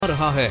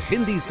रहा है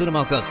हिंदी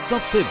सिनेमा का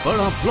सबसे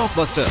बड़ा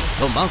ब्लॉकबस्टर।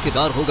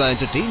 धमाकेदार होगा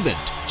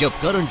एंटरटेनमेंट जब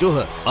करण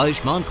जौहर,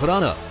 आयुष्मान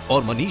खुराना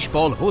और मनीष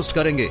पॉल होस्ट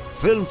करेंगे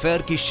फिल्म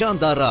फेयर की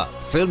शानदार रात।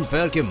 फिल्म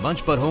फेयर के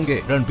मंच पर होंगे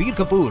रणबीर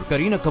कपूर,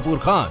 करीना कपूर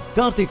खान,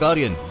 कार्तिक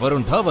आर्यन,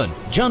 वरुण धवन,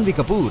 जानवी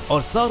कपूर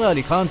और सारा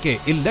अली खान के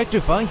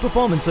इलेक्ट्रीफाइंग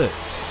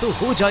परफॉर्मेंसेस। तो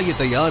हो जाइए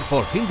तैयार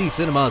for Hindi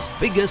cinema's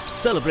biggest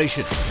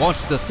celebration.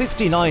 Watch the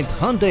 69th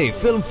Hyundai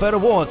Film Fair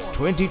Awards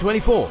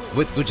 2024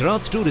 with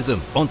Gujarat Tourism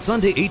on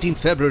Sunday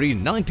 18th February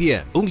 9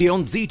 p.m. only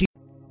on ZT.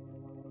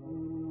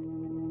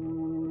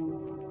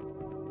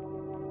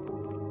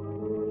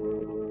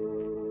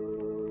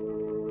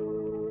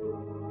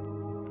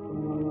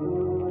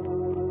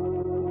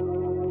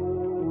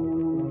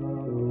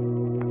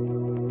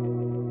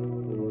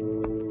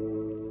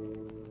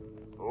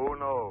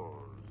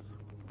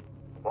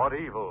 What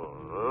evil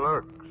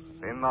lurks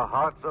in the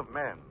hearts of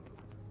men?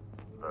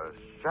 The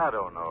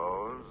Shadow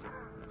knows.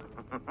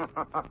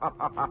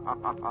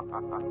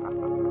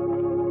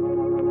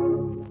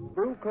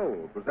 Blue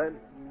Coal presents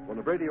one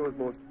of radio's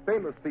most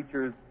famous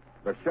features,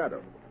 The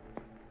Shadow.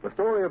 The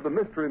story of the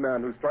mystery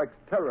man who strikes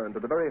terror into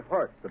the very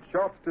hearts of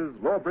sharpsters,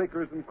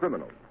 lawbreakers, and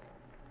criminals.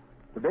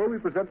 Today we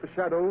present The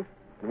Shadow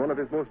in one of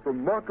his most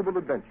remarkable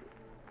adventures.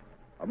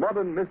 A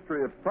modern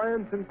mystery of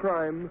science and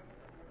crime,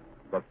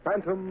 The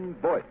Phantom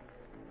Voice.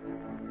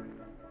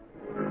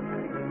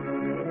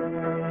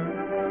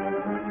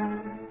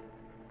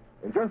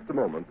 In just a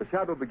moment, The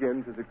Shadow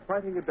begins his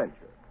exciting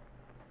adventure.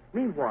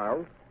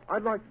 Meanwhile,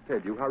 I'd like to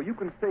tell you how you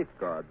can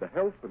safeguard the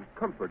health and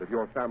comfort of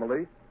your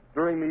family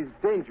during these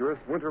dangerous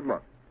winter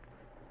months.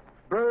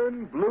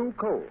 Burn Blue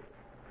Coal.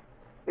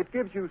 It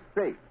gives you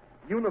safe,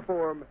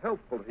 uniform,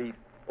 healthful heat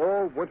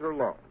all winter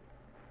long.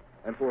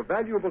 And for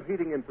valuable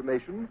heating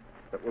information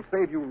that will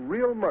save you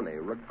real money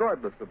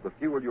regardless of the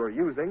fuel you're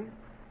using,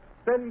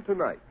 send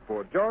tonight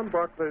for John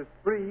Barclay's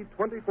free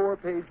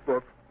 24-page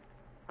book,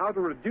 How to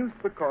Reduce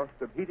the Cost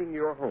of Heating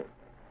Your Home.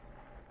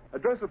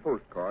 Address a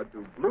postcard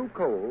to Blue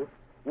Coal,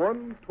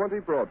 120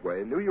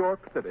 Broadway, New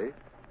York City,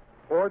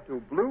 or to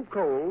Blue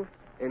Coal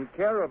in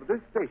care of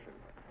this station.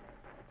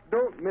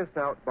 Don't miss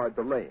out by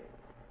delaying.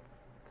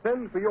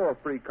 Send for your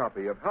free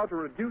copy of How to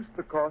Reduce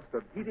the Cost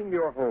of Heating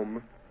Your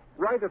Home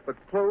right at the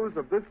close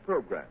of this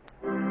program.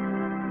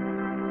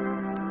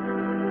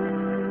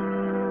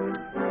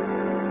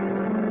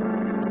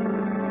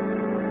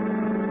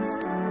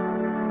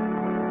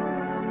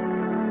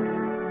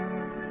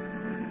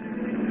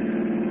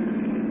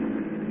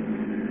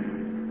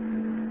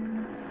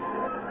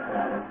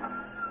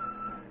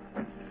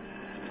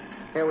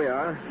 Here we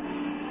are.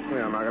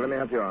 Margot. Let me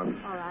help you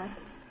on. All right.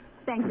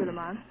 Thank you,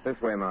 Lamont.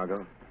 This way,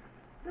 Margot.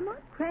 Lamont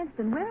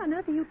Cranston, where on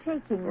earth are you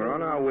taking me? We're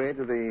on our way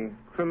to the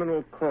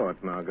criminal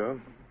court, Margot.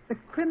 The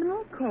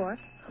criminal court?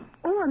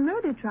 Oh, a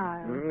murder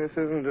trial. This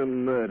isn't a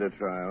murder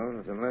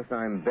trial. Unless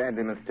I'm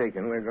badly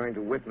mistaken, we're going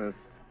to witness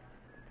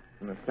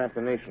an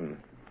assassination.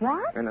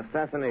 What? An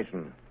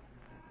assassination.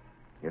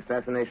 The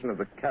assassination of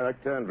the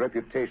character and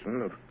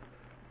reputation of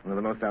one of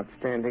the most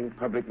outstanding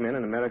public men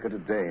in America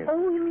today.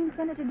 Oh, you mean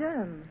Senator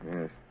Durham?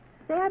 Yes.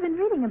 Say, I've been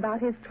reading about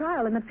his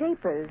trial in the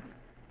papers.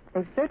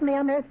 They've certainly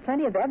unearthed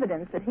plenty of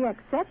evidence that he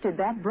accepted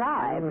that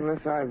bribe. Well,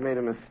 unless I've made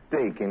a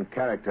mistake in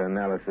character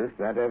analysis,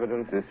 that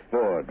evidence is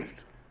forged.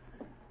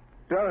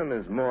 Durham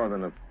is more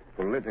than a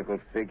political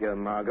figure,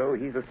 Margot.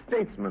 He's a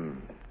statesman.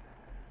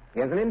 He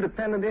has an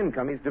independent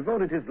income. He's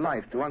devoted his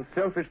life to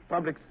unselfish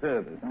public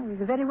service. Oh,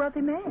 he's a very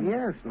wealthy man.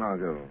 Yes,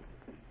 Margot.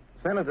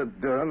 Senator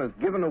Durham has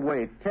given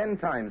away 10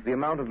 times the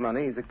amount of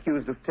money he's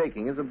accused of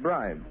taking as a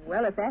bribe.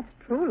 Well, if that's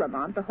true,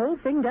 Lamont, the whole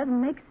thing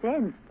doesn't make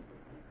sense.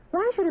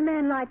 Why should a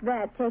man like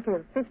that take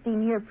a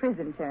 15-year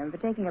prison term for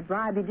taking a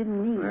bribe he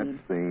didn't need?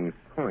 That's the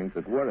point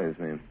that worries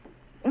me.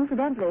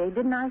 Incidentally,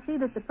 didn't I see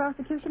that the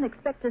prosecution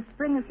expects to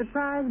spring a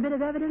surprise bit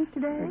of evidence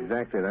today?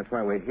 Exactly. That's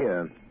why we're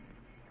here.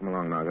 Come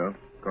along, Margot.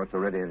 Court's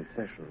already in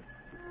session.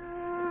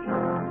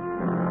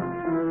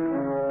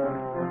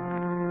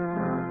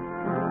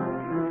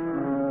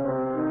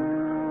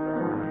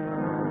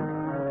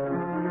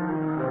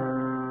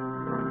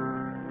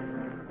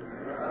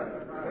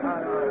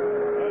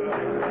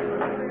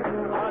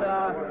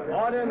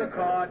 Order in the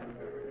court.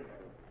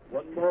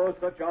 One more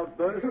such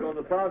outburst on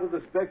the part of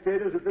the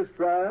spectators at this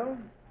trial,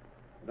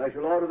 and I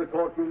shall order the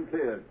courtroom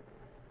cleared.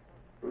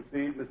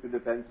 Proceed, Mr.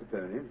 Defense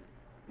Attorney.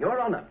 Your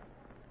Honor,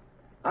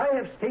 I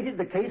have stated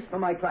the case for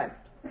my client.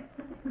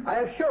 I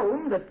have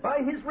shown that by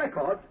his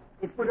record,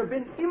 it would have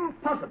been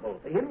impossible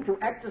for him to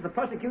act as the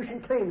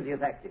prosecution claims he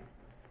has acted.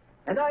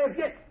 And I have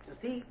yet to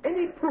see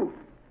any proof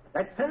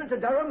that Senator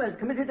Durham has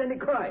committed any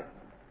crime.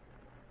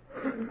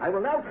 I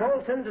will now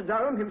call Senator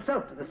Durham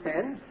himself to the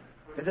stand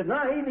to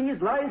deny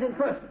these lies in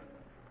person.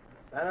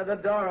 Senator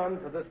Durham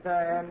to the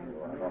stand.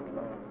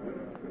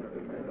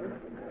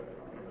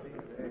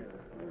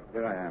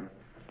 Here I am.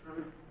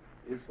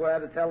 You swear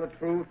to tell the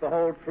truth, the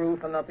whole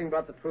truth, and nothing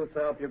but the truth, so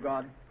help you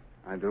God?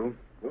 I do.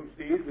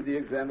 Proceed with the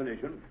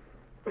examination.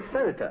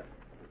 Senator,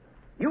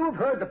 you've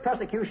heard the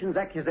prosecution's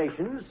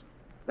accusations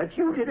that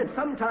you did at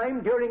some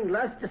time during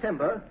last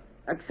December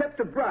accept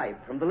a bribe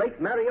from the late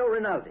Mario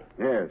Rinaldi?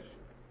 Yes.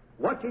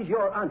 What is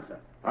your answer?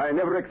 I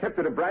never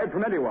accepted a bribe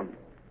from anyone.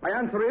 My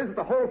answer is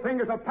the whole thing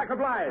is a pack of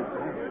lies.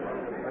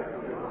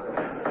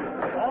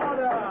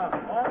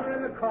 Order! Order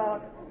in the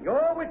court.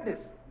 Your witness.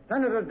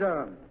 Senator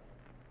Durham,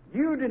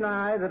 you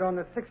deny that on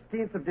the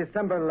 16th of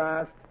December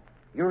last,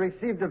 you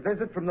received a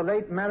visit from the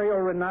late Mario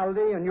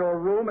Rinaldi in your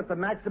room at the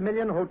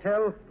Maximilian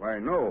Hotel? Why,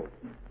 no.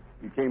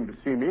 He came to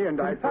see me, and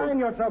Confine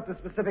yourself to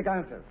specific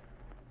answers.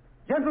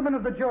 Gentlemen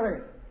of the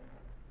jury,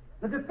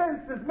 the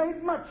defense has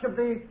made much of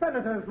the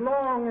senator's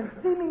long and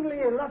seemingly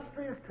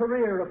illustrious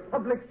career of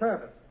public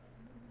service.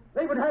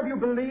 They would have you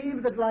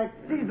believe that, like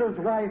Caesar's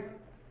wife,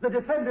 the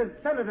defendant,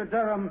 Senator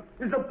Durham,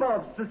 is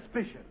above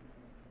suspicion.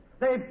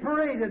 They've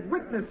paraded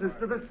witnesses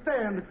to the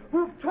stand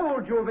who've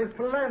told you of his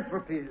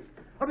philanthropies,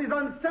 of his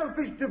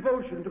unselfish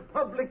devotion to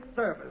public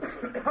service,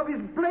 of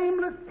his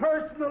blameless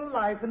personal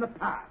life in the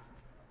past.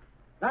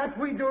 That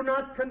we do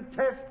not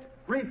contest,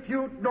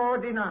 refute, nor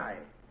deny.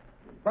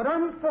 But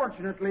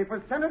unfortunately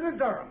for Senator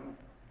Durham,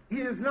 he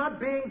is not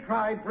being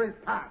tried for his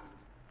past.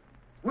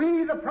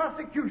 We, the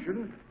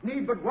prosecution,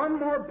 need but one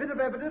more bit of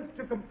evidence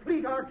to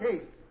complete our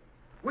case.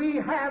 We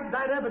have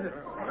that evidence.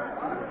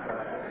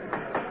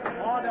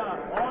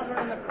 Order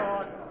in the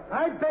court.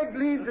 I beg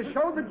leave to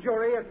show the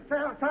jury a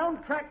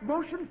soundtrack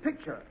motion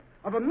picture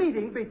of a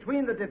meeting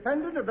between the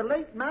defendant and the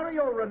late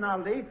Mario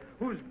Rinaldi,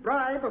 whose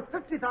bribe of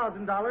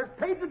 $50,000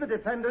 paid to the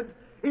defendant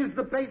is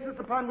the basis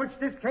upon which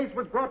this case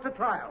was brought to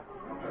trial.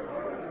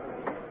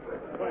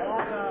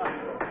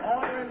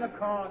 Order in the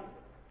court.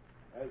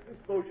 Has this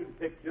motion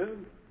picture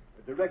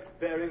a direct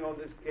bearing on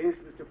this case,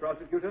 Mr.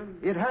 Prosecutor?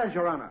 It has,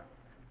 Your Honor.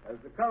 Has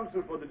the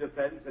counsel for the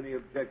defense any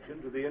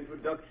objection to the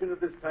introduction of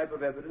this type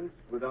of evidence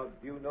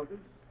without due notice?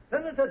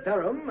 Senator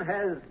Durham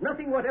has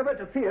nothing whatever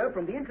to fear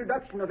from the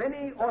introduction of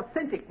any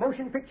authentic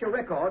motion picture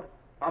record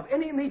of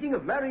any meeting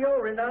of Mario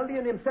Rinaldi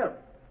and himself,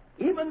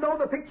 even though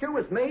the picture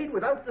was made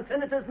without the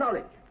senator's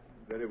knowledge.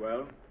 Very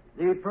well.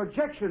 The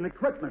projection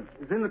equipment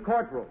is in the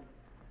courtroom.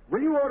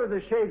 Will you order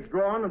the shades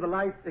drawn and the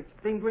lights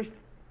extinguished?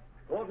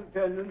 Court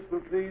attendants will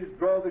please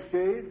draw the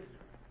shades.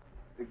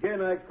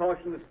 Again, I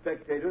caution the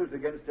spectators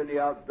against any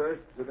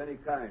outbursts of any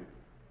kind.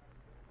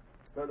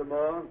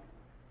 Furthermore,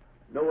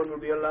 no one will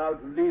be allowed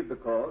to leave the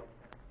court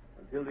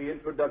until the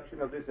introduction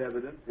of this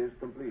evidence is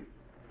complete.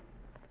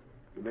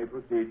 You may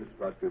proceed, Mr.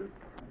 Prosecutor.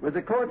 With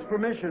the court's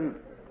permission,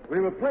 we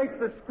will place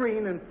the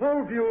screen in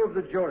full view of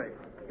the jury.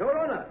 Your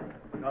Honor,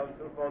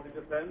 Counsel for the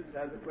defense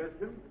has a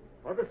question.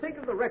 for the sake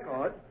of the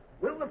record,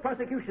 will the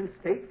prosecution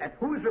state at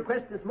whose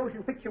request this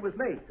motion picture was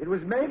made? It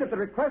was made at the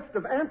request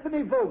of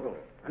Anthony Vogel,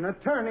 an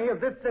attorney of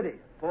this city.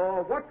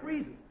 For what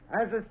reason?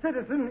 As a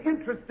citizen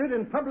interested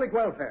in public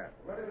welfare.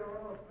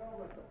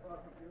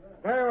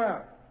 Very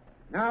well.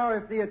 Now,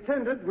 if the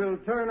attendant will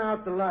turn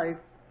out the lights.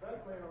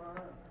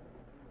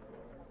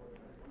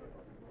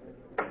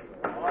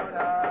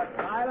 Order.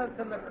 Silence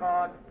in the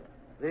court.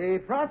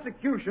 The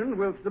prosecution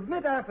will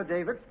submit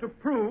affidavits to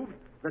prove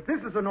that this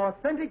is an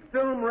authentic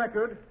film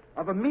record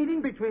of a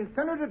meeting between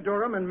Senator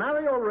Durham and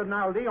Mario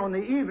Rinaldi on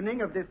the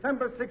evening of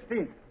December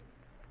 16th.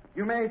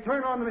 You may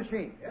turn on the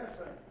machine. Yes,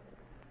 sir.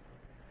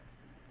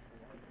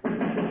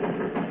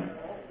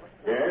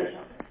 Yes?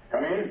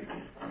 Come in.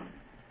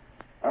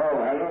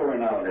 Oh, hello,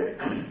 Rinaldi.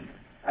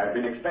 I've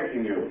been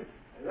expecting you.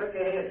 Look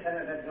here,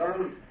 Senator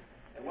Durham.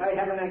 Why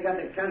haven't I got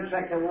the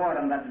contract award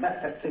on that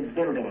Leicester Street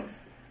building?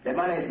 The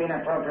money's been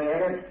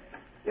appropriated.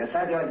 You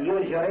said you'd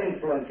use your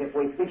influence if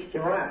we fixed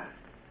you up.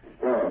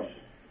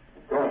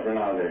 Of course,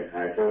 Rinaldi.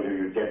 I told you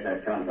you'd get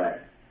that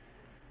contract.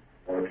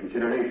 For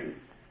consideration.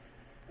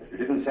 If you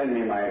didn't send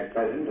me my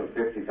present of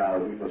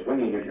 $50,000 for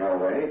swinging it your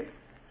way,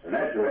 so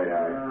naturally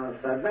I... Oh,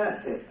 so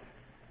that's it.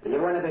 You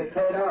want to be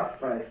paid off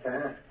first,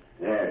 huh?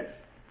 Yes.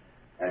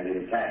 And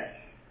in cash.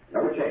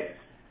 No checks.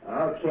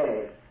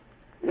 Okay.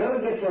 You'll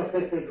get your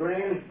 50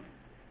 grand.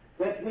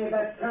 Get me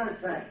that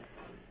contract.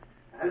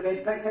 I'll be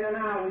back in an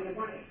hour with your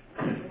money.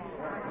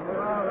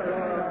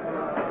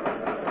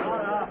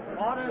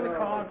 Order in the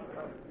court.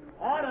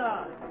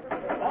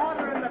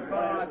 Order in the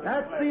court.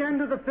 That's the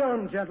end of the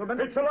film, gentlemen.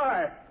 It's a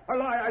lie. A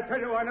lie. I tell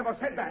you, I never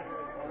said that.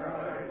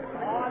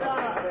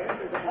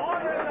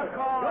 Order in the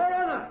court. Your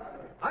Honor,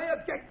 I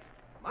object.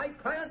 My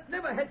client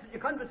never had such a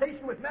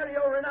conversation with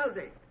Mario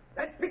Rinaldi.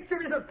 That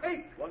picture is a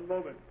fake. One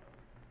moment.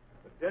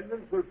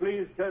 Attendants will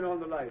please turn on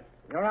the lights.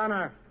 Your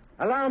Honor,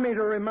 allow me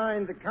to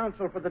remind the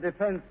counsel for the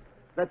defense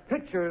that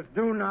pictures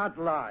do not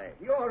lie.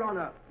 Your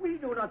Honor, we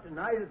do not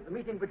deny that the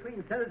meeting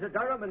between Senator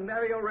Durham and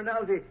Mario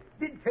Rinaldi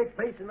did take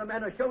place in the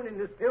manner shown in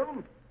this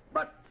film,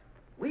 but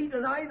we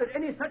deny that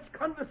any such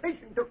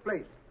conversation took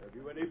place. Have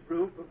you any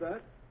proof of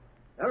that?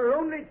 There are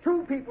only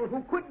two people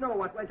who could know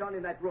what went on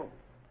in that room.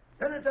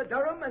 Senator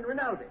Durham and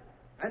Rinaldi.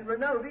 And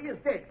Rinaldi is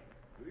dead.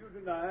 Do you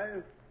deny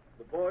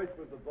the voice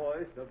was the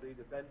voice of the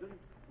defendant?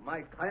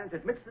 My client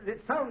admits that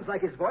it sounds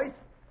like his voice,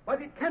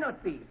 but it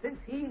cannot be, since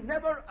he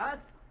never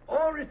asked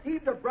or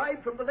received a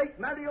bribe from the late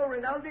Mario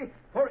Rinaldi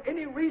for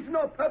any reason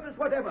or purpose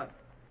whatever.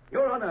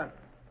 Your Honor,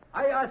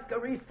 I ask a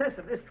recess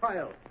of this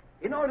trial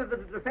in order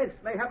that the defense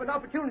may have an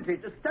opportunity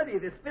to study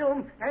this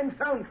film and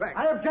soundtrack.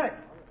 I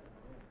object.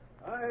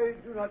 I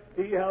do not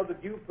see how the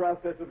due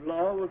process of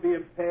law will be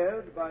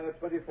impaired by a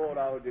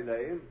 24-hour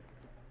delay.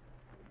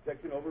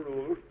 Objection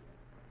overruled.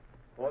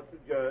 Court's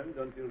adjourned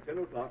until 10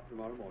 o'clock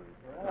tomorrow morning.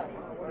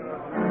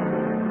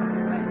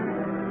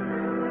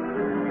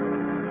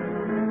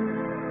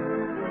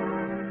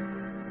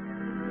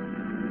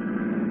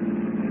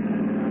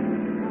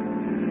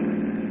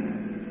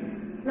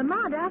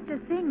 Lamont, after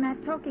seeing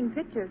that talking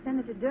picture of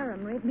Senator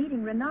Durham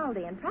meeting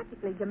Rinaldi and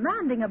practically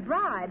demanding a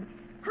bribe,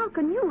 how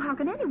can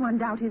anyone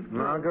doubt his guilt?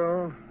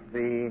 Margot,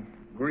 the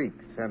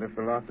Greeks had a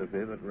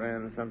philosophy that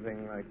ran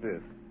something like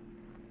this.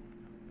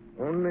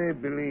 Only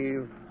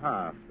believe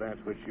half that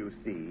which you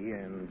see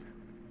and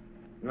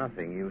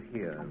nothing you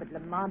hear. Oh, but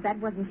Lamont, that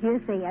wasn't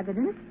hearsay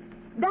evidence.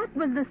 That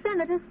was the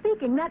senator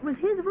speaking. That was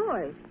his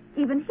voice.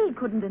 Even he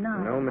couldn't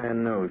deny. No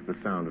man knows the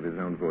sound of his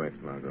own voice,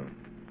 Margot.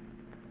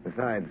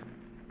 Besides,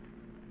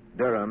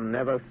 Durham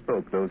never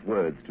spoke those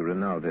words to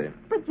Rinaldi.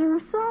 But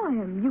you saw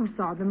him. You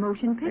saw the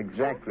motion picture.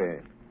 Exactly.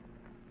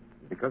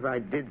 Because I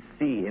did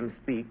see him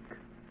speak,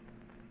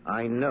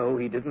 I know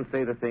he didn't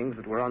say the things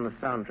that were on the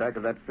soundtrack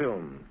of that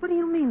film. What do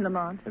you mean,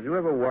 Lamont? Have you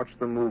ever watched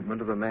the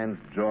movement of a man's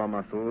jaw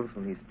muscles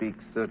when he speaks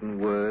certain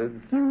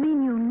words? You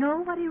mean you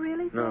know what he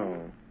really said?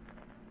 No.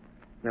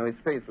 No, his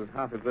face was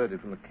half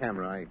averted from the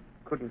camera. I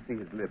couldn't see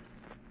his lips.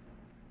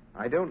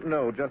 I don't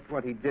know just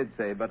what he did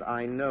say, but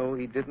I know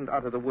he didn't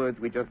utter the words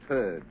we just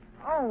heard.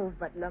 Oh,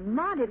 but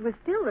Lamont, it was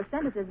still the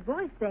senator's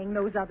voice saying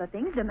those other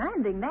things,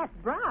 demanding that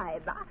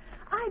bribe.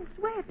 I'd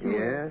swear to it.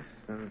 Yes,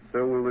 and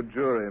so will the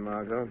jury,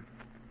 Margot.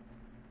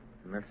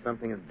 Unless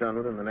something is done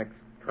within the next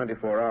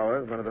 24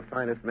 hours, one of the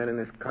finest men in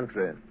this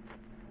country,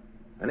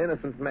 an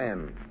innocent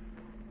man,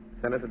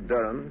 Senator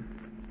Durham,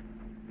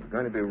 is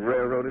going to be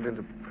railroaded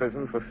into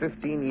prison for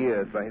 15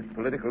 years by his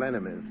political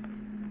enemies.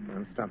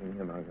 I'm stopping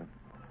here, Margot.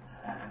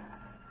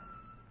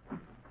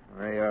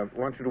 I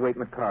want you to wait in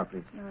the car,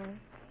 please. All right.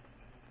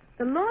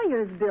 The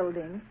lawyer's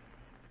building.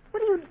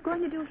 What are you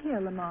going to do here,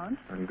 Lamont?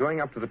 I'm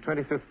going up to the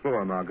 25th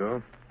floor,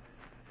 Margot.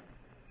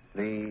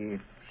 The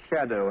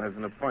Shadow has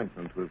an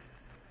appointment with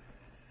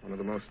one of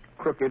the most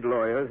crooked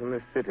lawyers in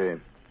this city.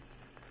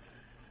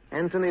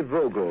 Anthony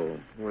Vogel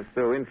was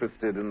so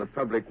interested in the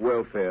public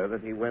welfare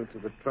that he went to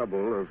the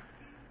trouble of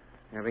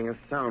having a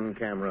sound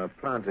camera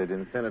planted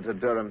in Senator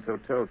Durham's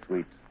hotel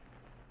suite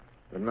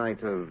the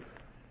night of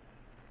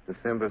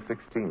December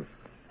 16th.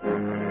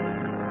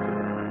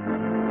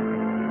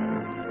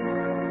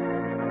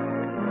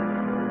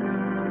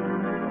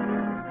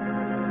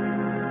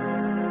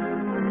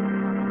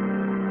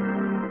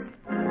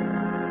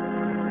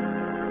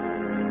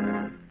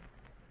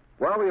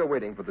 While we are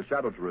waiting for the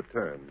Shadow to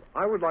return,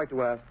 I would like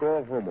to ask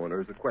all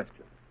homeowners a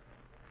question.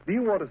 Do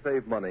you want to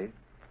save money?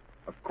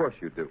 Of course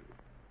you do.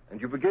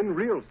 And you begin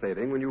real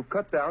saving when you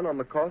cut down on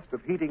the cost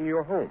of heating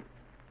your home.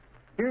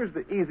 Here's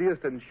the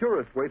easiest and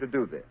surest way to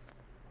do this.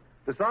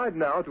 Decide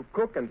now to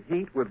cook and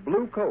heat with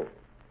blue coal.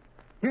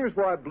 Here's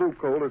why blue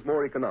coal is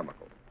more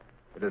economical.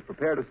 It is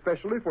prepared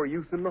especially for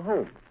use in the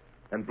home.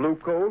 And blue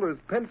coal is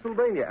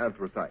Pennsylvania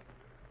anthracite,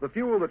 the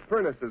fuel that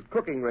furnaces,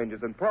 cooking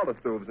ranges, and parlor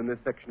stoves in this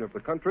section of the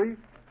country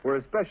were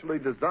especially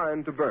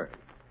designed to burn.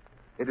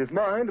 It is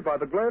mined by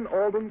the Glen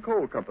Alden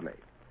Coal Company,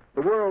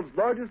 the world's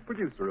largest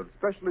producer of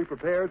specially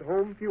prepared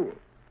home fuels.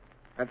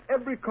 And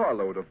every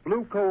carload of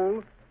blue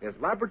coal is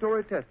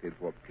laboratory tested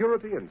for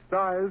purity and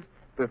size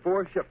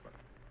before shipment.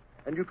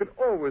 And you can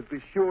always be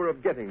sure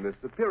of getting this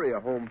superior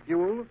home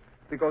fuel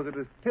because it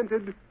is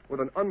tinted with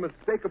an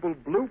unmistakable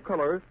blue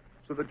color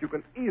so that you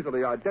can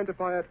easily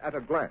identify it at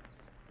a glance.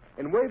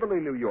 In Waverly,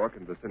 New York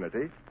and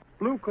vicinity,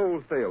 blue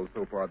coal sales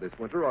so far this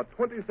winter are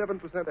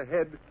 27%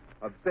 ahead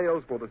of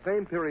sales for the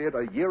same period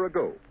a year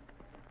ago.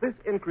 This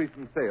increase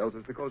in sales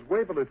is because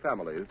Waverly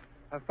families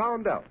have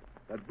found out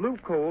that blue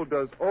coal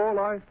does all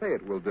I say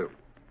it will do.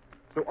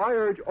 So I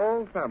urge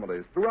all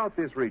families throughout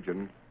this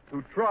region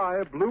to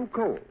try blue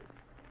coal.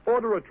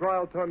 Order a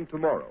trial ton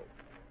tomorrow.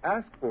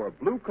 Ask for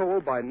blue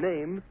coal by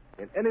name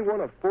in any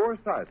one of 4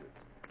 sizes: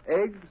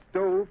 egg,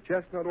 stove,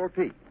 chestnut, or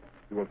pea.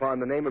 You will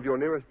find the name of your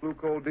nearest blue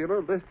coal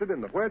dealer listed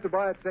in the Where to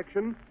Buy It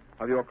section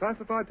of your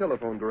classified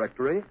telephone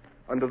directory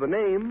under the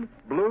name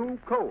Blue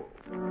Coal.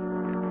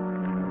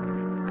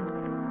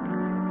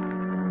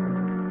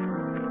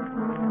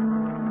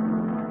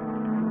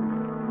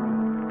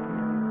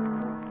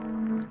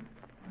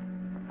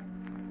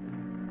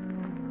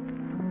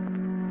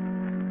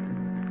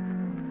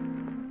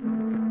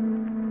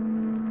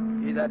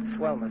 Gee, that's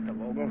swell, Mr.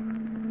 Vogel.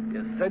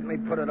 You certainly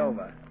put it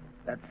over.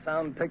 That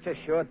sound picture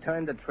sure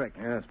turned the trick.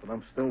 Yes, but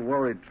I'm still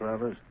worried,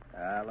 Travers.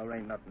 Well, there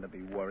ain't nothing to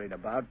be worried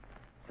about.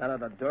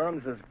 Senator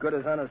Durham's as good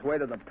as on his way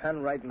to the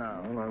pen right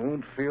now. Well, I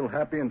won't feel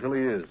happy until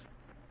he is.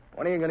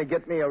 When are you going to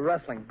get me a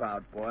wrestling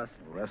bout, boss?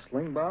 A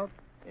wrestling bout?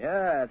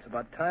 Yeah, it's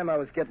about time I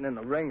was getting in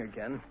the ring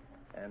again.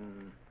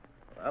 And,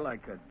 well, I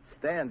could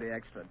stand the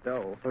extra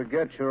dough.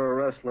 Forget you're a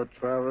wrestler,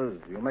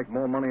 Travers. You'll make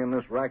more money in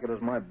this racket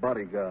as my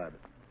bodyguard.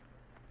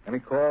 Any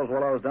calls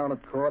while I was down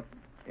at court?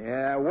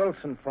 Yeah,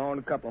 Wilson phoned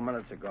a couple of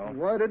minutes ago.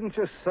 Why didn't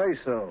you say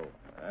so?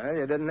 Well,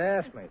 you didn't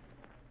ask me.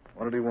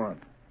 What did he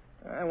want?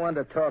 I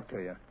wanted to talk to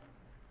you.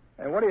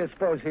 Hey, what do you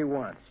suppose he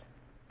wants?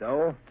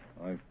 Dough?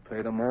 I've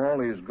paid him all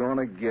he's going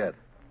to get.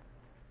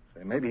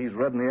 Say, maybe he's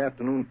read in the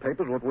afternoon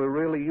papers what we're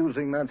really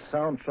using that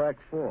soundtrack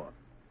for.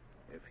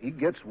 If he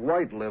gets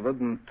white-livered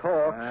and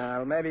talks...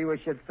 Well, maybe we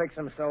should fix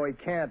him so he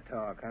can't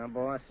talk, huh,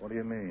 boss? What do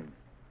you mean?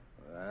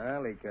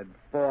 Well, he could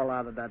fall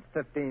out of that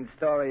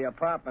 15-story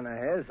apartment of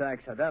his,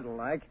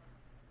 accidental-like.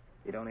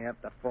 He'd only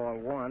have to fall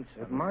once.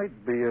 It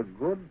might be a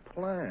good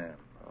plan.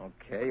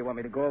 Okay, you want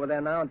me to go over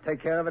there now and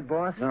take care of it,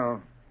 boss?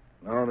 No,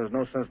 there's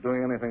no sense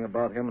doing anything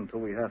about him until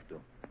we have to.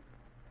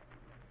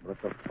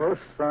 But the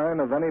first sign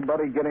of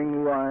anybody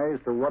getting wise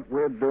to what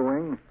we're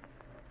doing,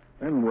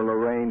 then we'll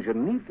arrange a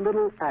neat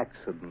little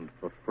accident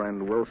for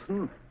friend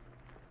Wilson.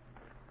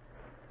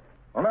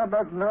 Well,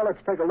 now let's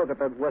take a look at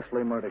that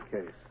Wesley murder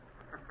case.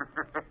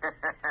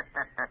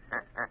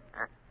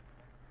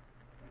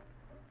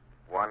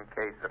 One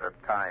case at a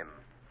time,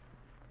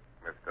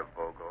 Mr.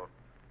 Vogel.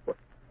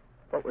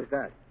 What was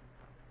that?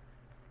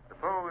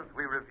 Suppose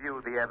we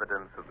review the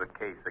evidence of the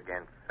case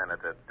against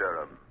Senator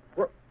Durham.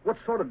 What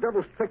sort of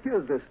devil's trick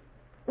is this?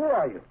 Who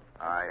are you?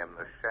 I am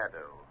the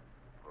Shadow,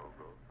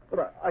 Vogel.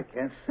 But I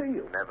can't see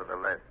you.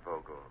 Nevertheless,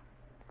 Vogel,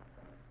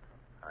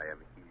 I am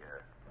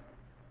here,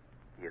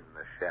 in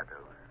the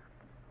shadows.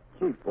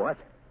 Gee, what?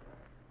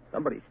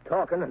 Somebody's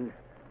talking and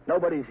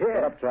nobody's here.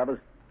 Shut up, Travis.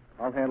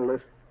 I'll handle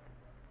this.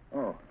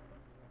 Oh.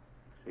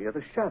 So you're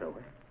the Shadow,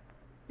 eh?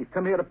 You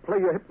come here to play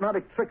your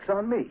hypnotic tricks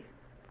on me.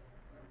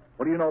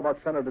 What do you know about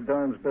Senator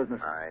Durham's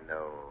business? I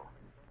know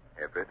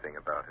everything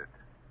about it.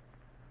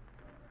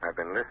 I've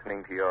been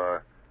listening to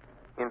your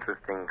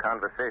interesting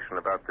conversation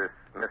about this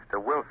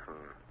Mr. Wilson.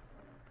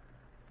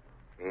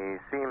 He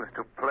seems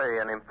to play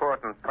an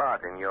important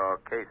part in your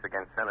case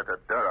against Senator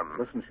Durham.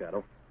 Listen,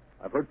 Shadow,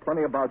 I've heard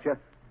plenty about you.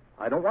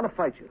 I don't want to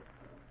fight you.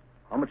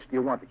 How much do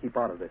you want to keep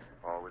out of this?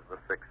 Always the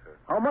fixer.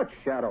 How much,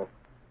 Shadow?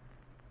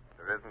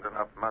 There isn't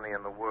enough money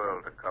in the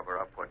world to cover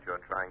up what you're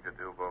trying to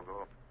do,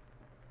 Vogel.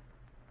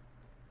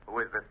 Who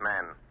is this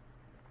man?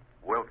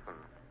 Wilson.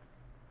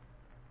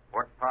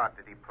 What part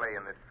did he play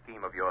in this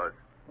scheme of yours?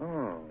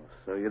 Oh,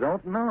 so you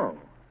don't know.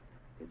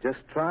 You're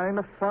just trying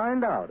to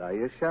find out, are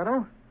you,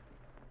 Shadow?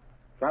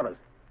 Travis,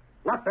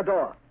 lock the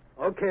door.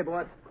 Okay,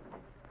 boss.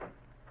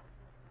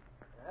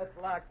 That's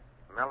locked.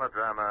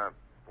 Melodrama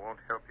won't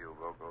help you,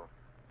 Vogel.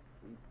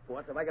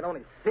 Boss, if I could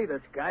only see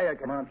this guy, I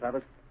could... Come on,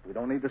 Travis. We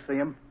don't need to see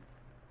him.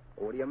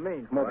 What do you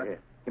mean? Come over here.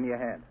 Give me your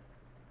hand.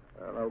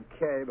 Well,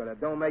 okay, but it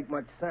don't make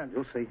much sense.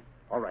 You'll see.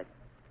 All right.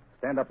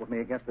 Stand up with me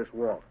against this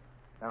wall.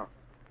 Now,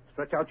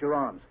 stretch out your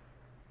arms.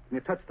 Can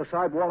you touch the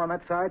side wall on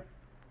that side?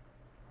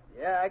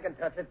 Yeah, I can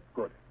touch it.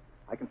 Good.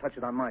 I can touch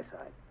it on my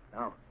side.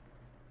 Now,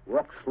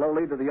 walk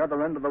slowly to the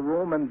other end of the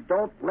room and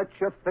don't let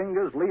your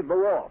fingers leave the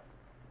wall.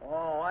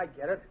 Oh, I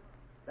get it.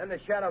 Then the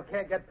Shadow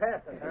can't get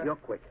past it, huh? You're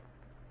quick.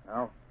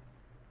 Now,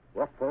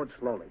 walk forward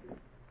slowly.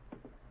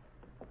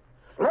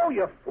 Slow,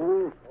 you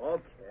fool.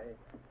 Okay.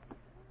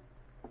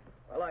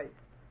 Well, I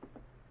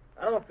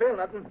don't feel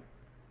nothing.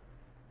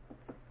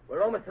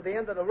 We're almost to the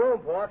end of the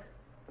room, boss.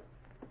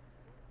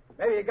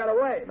 Maybe he got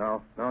away.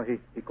 No,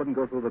 he couldn't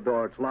go through the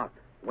door. It's locked.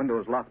 The window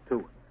is locked,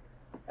 too.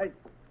 Hey,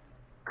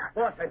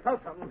 boss, I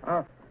felt something.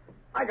 Huh?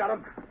 I got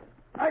him.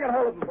 I got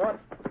hold of him, boss.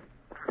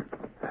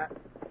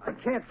 I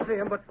can't see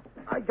him, but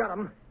I got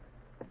him.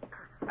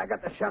 I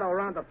got the Shadow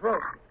around the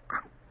throat.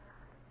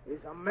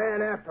 He's a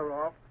man after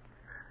all.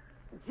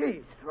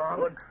 Gee, Strong.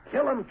 Good.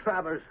 Kill him,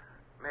 Travers.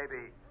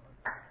 Maybe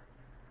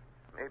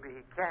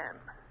he can.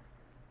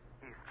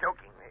 He's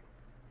choking me.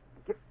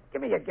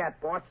 Give me your gat,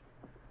 boss.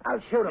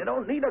 I'll shoot him. You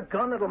don't need a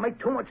gun. It'll make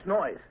too much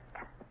noise.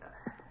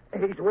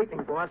 He's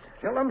weakening, boss.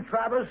 Kill him,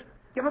 Travers.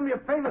 Give him your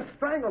famous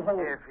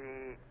stranglehold. If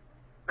he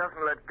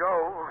doesn't let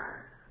go,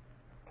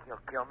 he'll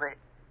kill me.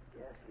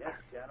 Yes,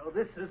 Shadow.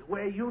 This is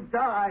where you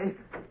die.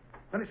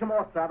 Finish him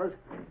off, Travers.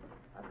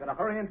 I've got to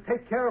hurry and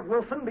take care of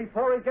Wilson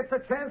before he gets a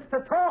chance to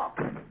talk.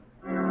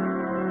 I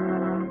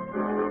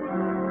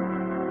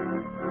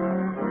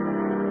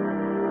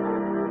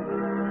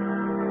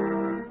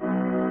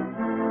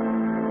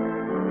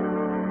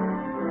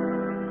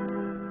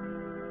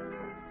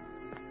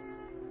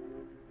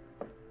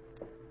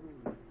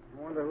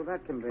wonder who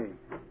that can be.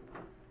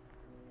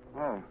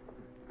 Oh,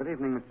 good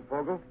evening, Mr.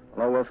 Vogel.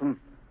 Hello, Wilson.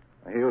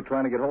 I hear you were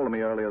trying to get hold of me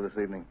earlier this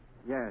evening.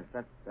 Yes,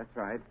 that's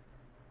right.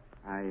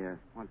 I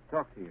want to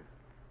talk to you.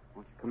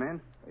 Won't you come in?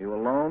 Are you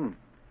alone?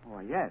 Oh,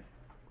 yes.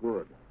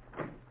 Good.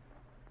 Mr.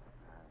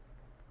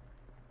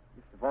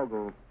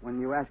 Vogel, when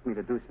you asked me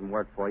to do some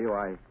work for you,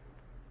 I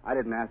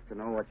didn't ask to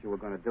know what you were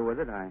going to do with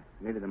it. I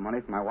needed the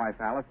money for my wife,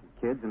 Alice,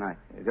 and kids, and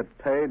You got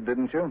paid,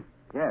 didn't you?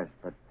 Yes,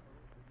 but...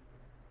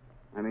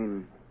 I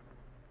mean...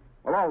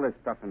 Well, all this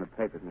stuff in the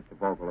papers, Mr.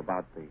 Vogel,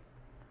 about the...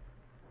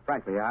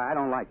 Frankly, I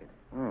don't like it.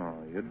 Oh,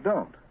 you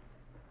don't?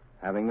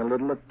 Having a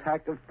little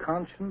attack of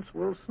conscience,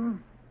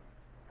 Wilson?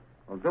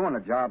 Well, doing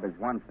a job is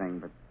one thing,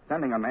 but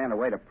sending a man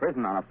away to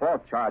prison on a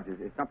false charge is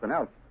something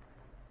else.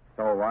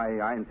 So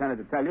I intended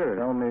to tell you that...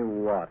 Tell me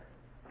what?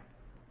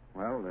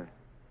 Well,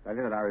 tell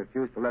you that I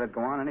refuse to let it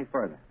go on any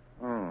further.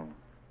 Oh,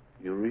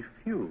 you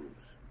refuse?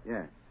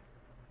 Yes.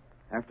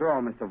 After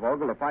all, Mr.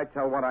 Vogel, if I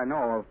tell what I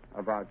know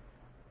about...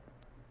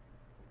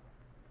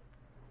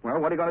 Well,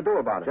 what are you going to do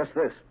about it? Just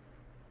this.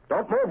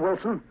 Don't move,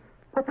 Wilson.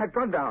 Put that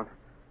gun down.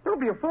 Don't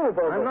be a fool,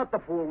 Vogel. I'm not the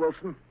fool,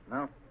 Wilson.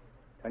 Now,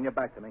 turn your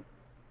back to me.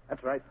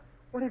 That's right.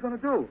 What are you going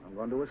to do? I'm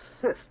going to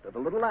assist at a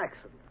little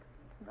accident.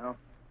 Now,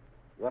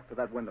 walk to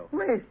that window.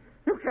 Wait.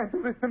 You can't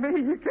do this to me.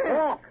 You can't.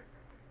 Walk.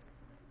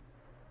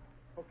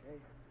 Okay.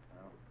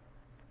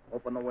 Now,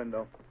 open the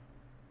window.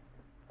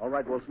 All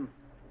right, Wilson.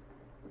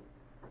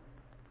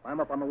 Climb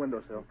up on the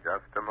windowsill.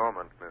 Just a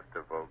moment,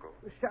 Mr. Vogel.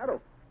 The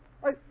shadow.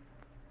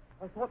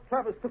 I thought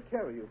Travers took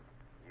care of you.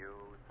 You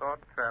thought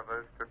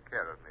Travers took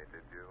care of me,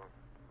 did you,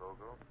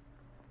 Vogel?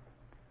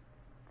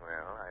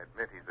 Well, I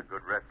admit he's a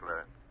good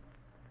wrestler.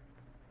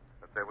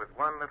 But there was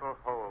one little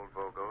hold,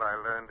 Vogel, I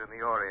learned in the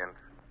Orient.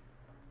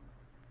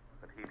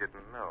 But he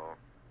didn't know.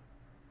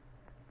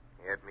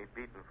 He had me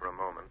beaten for a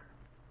moment.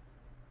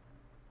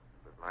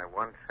 It was my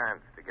one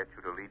chance to get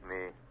you to lead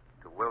me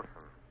to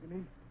Wilson. You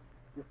mean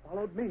you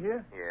followed me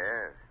here?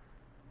 Yes.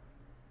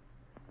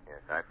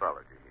 Yes, I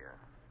followed you here.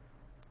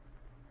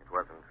 It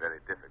wasn't very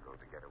difficult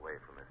to get away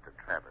from Mr.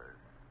 Travers.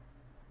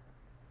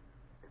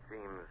 It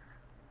seems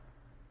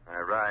I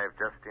arrived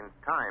just in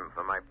time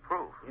for my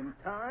proof. In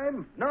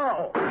time?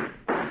 No.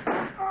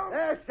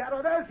 There,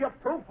 Shadow, there's your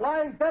proof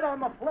lying dead on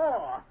the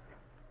floor.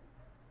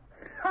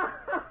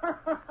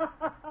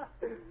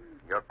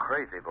 You're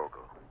crazy,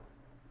 Vogel.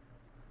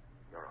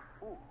 You're a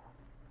fool.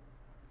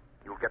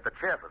 You'll get the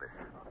chair for this.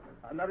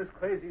 I'm not as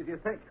crazy as you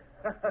think.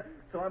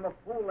 So I'm a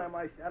fool, am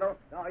I, Shadow?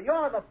 Now,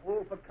 you're the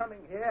fool for coming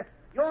here.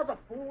 You're the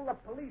fool the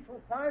police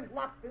will find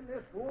locked in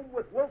this room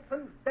with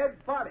Wilson's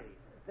dead body.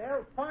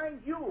 They'll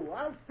find you.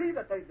 I'll see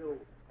that they do.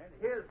 And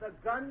here's the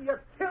gun you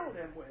killed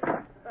him with.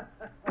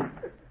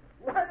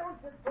 Why don't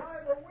you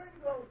try the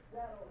window,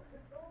 Shadow?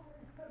 It's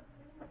only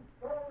 15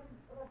 stories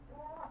to the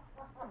floor.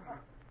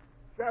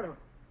 Shadow.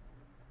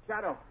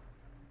 Shadow.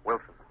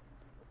 Wilson.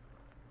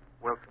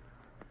 Wilson.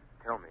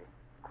 Tell me.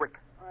 Quick.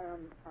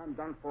 I'm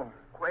done for.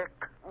 Quick.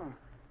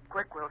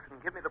 Quick, Wilson.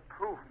 Give me the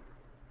proof.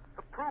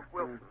 The proof,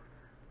 Wilson.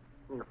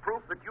 The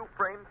proof that you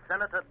framed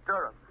Senator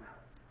Durham.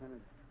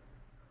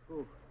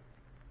 Proof.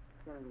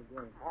 Senator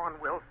Durham. Come on,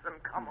 Wilson.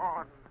 Come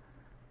on.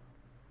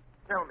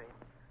 Tell me.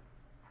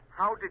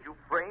 How did you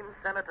frame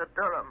Senator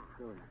Durham?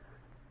 Durham.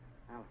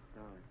 Al,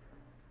 darling.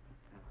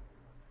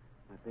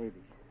 My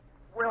baby.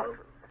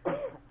 Wilson.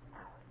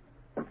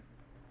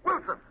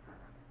 Wilson!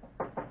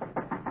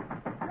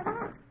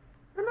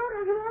 Lamont,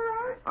 are you all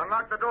right?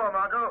 Unlock the door,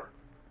 Margot.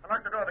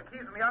 Unlock the door. The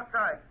key's on the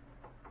outside.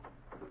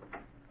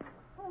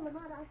 Oh,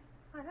 Lamont,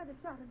 I heard a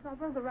shot and saw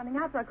Vogel running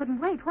out, so I couldn't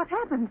wait. What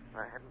happened?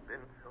 I hadn't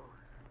been so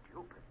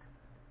stupid.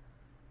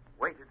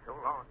 Waited so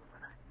long,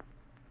 but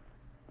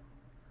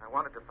I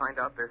wanted to find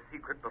out their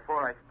secret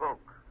before I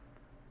spoke.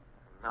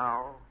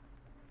 And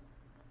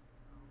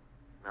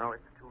now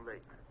it's too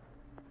late.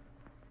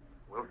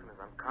 Wilson is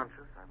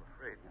unconscious, I'm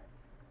afraid.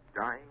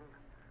 Dying.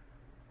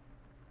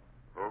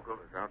 Vogel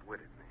has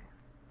outwitted me.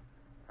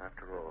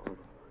 After all.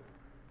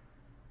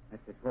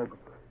 That's it, Vogel.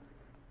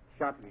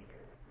 Shot me.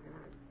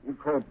 You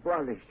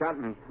cold-bloodedly shot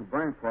me. I'm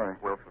burned for it.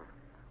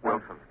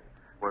 Wilson,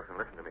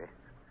 listen to me.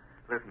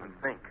 Listen and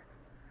think.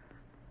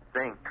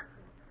 Think.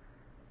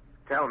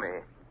 Tell me.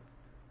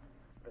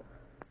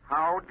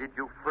 How did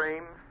you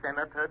frame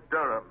Senator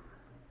Durham?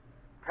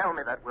 Tell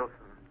me that, Wilson.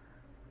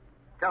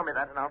 Tell me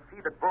that, and I'll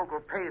see that Vogel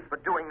pays for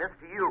doing this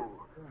to you.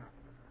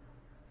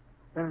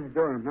 Senator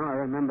Durham, now I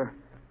remember.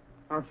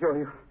 I'll show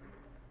you.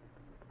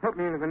 Help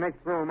me into the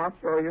next room. I'll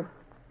show you.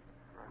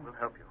 I will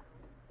help you.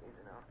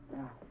 Easy now.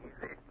 Yeah.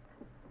 Easy.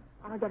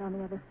 I'll get on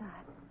the other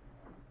side.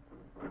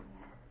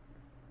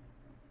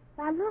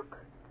 Now, look.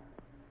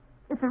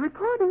 It's a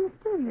recording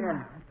studio.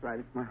 Yeah, that's right.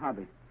 It's my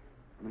hobby.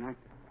 I'm an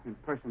actor.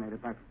 Impersonator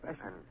by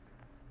profession.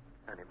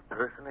 An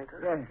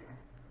impersonator? Yes.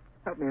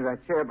 Help me to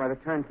that chair by the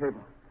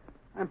turntable.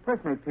 I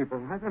impersonate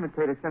people. I've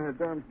imitated Senator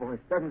Durham's voice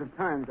dozens of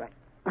times.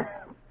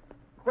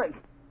 Quick.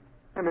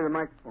 Hand me the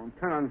microphone.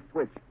 Turn on the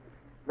switch.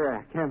 There,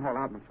 I can't hold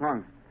out much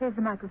longer. Here's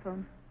the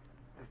microphone.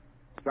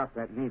 Just drop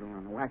that needle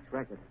on the wax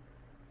record.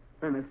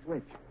 Turn the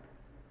switch.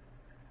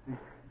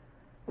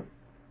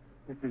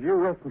 This is you,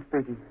 Wilson,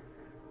 speaking.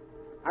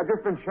 I've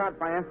just been shot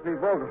by Anthony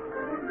Vogel.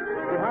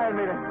 He hired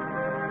me to...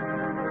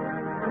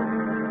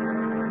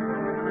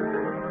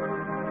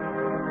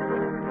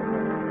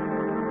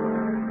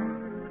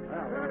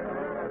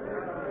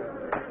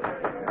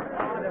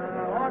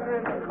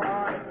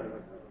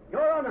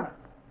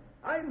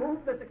 I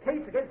move that the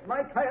case against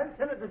my client,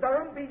 Senator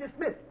Durham, be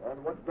dismissed.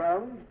 On what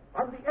grounds?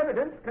 On the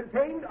evidence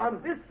contained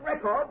on this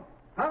record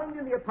found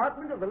in the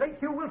apartment of the late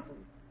Hugh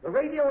Wilson, the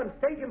radio and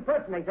stage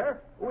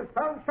impersonator who was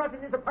found shot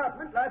in his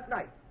apartment last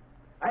night.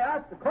 I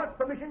ask the court's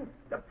permission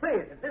to play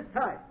it at this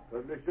time.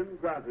 Permission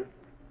granted.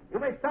 You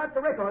may start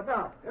the record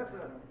now. Yes,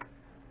 sir.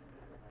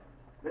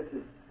 This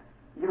is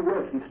Hugh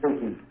Wilson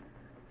speaking.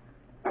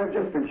 I've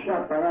just been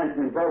shot by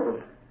Anthony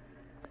Vogel.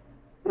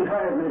 He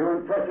hired me to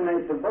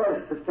impersonate the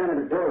voice of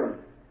Senator Durham.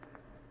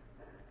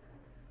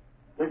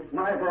 It's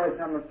my voice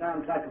on the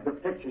soundtrack of the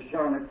picture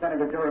shown at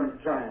Senator Durham's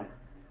trial.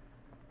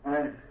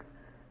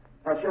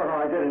 I'll show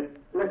how I did it.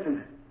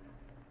 Listen.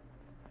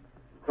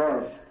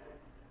 Of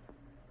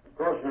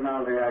course,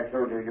 Rinaldi, I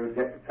told you you'd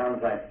get the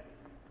contract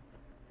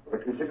for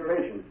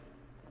consideration.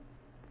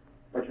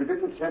 But you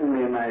didn't send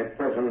me my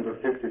present of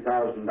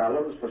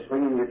 $50,000 for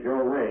swinging it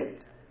your way.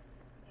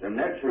 So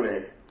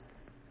naturally,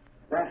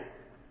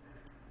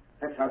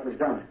 that's how it was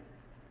done.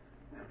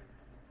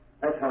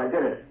 That's how I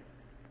did it.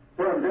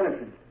 Durham's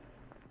innocent.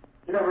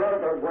 You never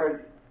uttered those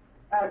words.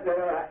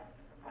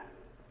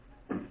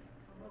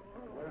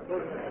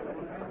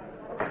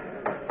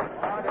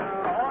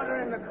 Order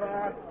in the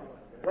court.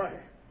 Why,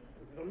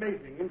 this is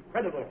amazing,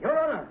 incredible. Your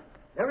Honor,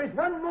 there is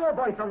one more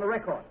voice on the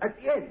record at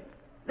the end.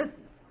 Listen.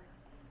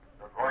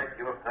 The voice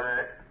you have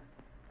heard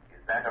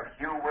is that of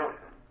Hugh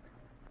Wilson,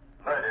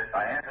 murdered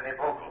by Anthony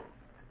Vogel.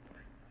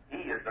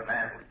 He is the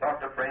man who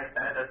sought to frame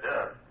Senator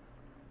Durham.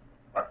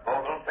 But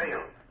Vogel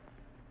failed.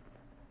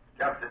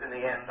 Just as in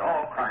the end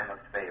all crime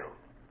must fail,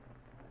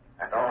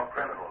 and all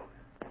criminals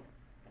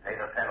pay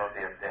the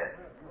penalty of death.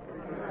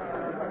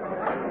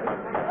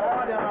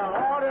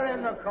 Order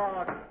in the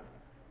court.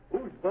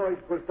 Whose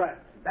voice was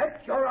that?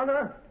 That, Your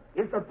Honor,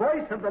 is the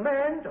voice of the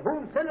man to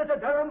whom Senator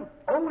Durham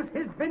owes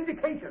his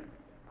vindication.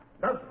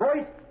 The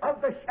voice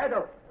of the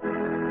shadow.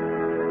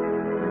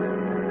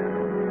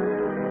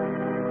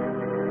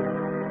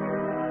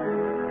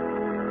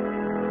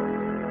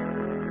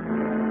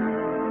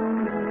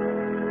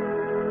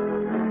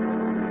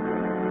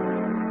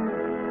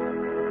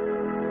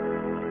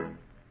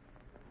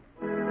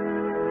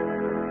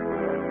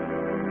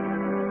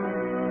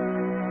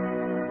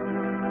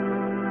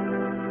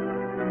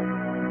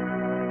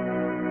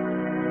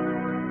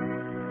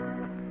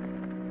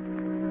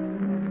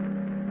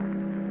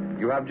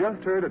 You have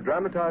just heard a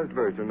dramatized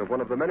version of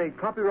one of the many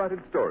copyrighted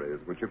stories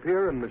which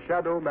appear in the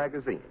Shadow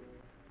magazine.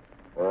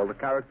 All the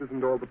characters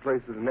and all the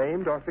places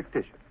named are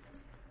fictitious.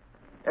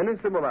 Any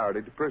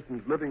similarity to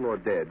persons living or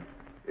dead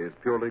is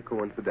purely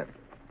coincidental.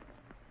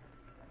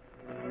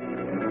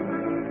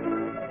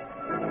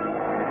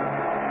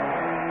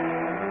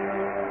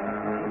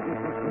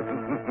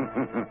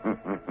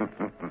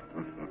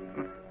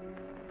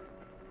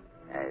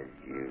 As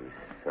you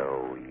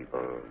sow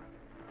evil,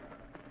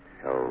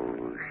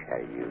 so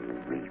shall you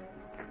reap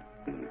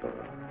evil.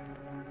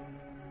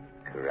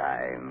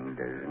 Crime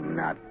does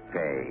not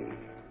pay.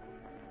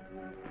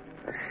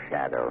 The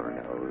shadow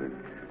knows.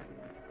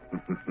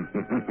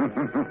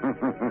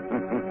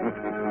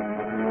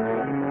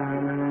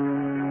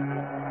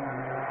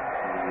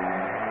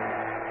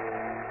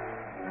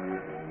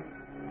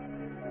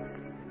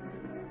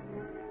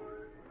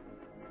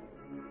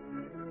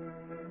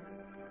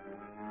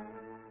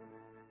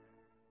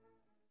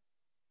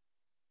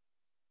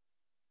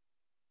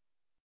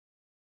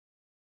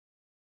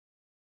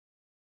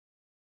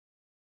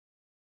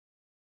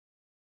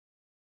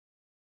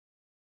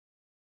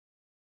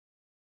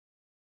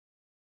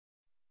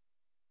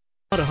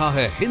 आ रहा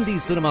है Hindi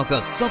cinema का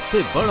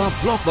सबसे बड़ा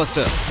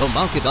blockbuster.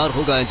 धमाकेदार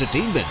होगा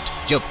entertainment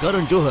जब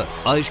करण जौहर,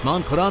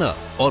 आयुष्मान खुराना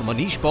और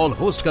Manish Paul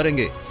host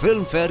करेंगे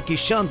फिल्म फेयर की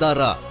शानदार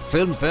रात।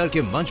 फिल्म फेयर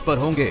के मंच पर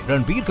होंगे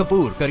रणबीर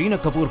कपूर, करीना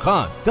कपूर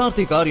खान,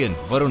 कार्तिक आर्यन,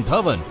 वरुण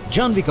धवन,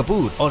 जानवी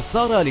कपूर और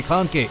सारा अली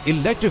खान के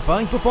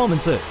इलेक्ट्रीफाइंग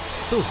परफॉर्मेंसेस।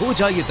 तो हो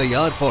जाइए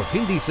तैयार for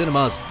Hindi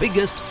cinema's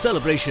biggest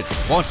celebration.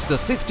 Watch the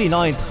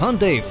 69th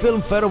Hyundai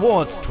Film Fair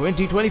Awards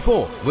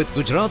 2024 with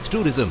Gujarat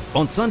Tourism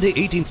on Sunday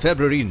 18th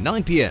February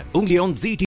 9 p.m. only on ZT.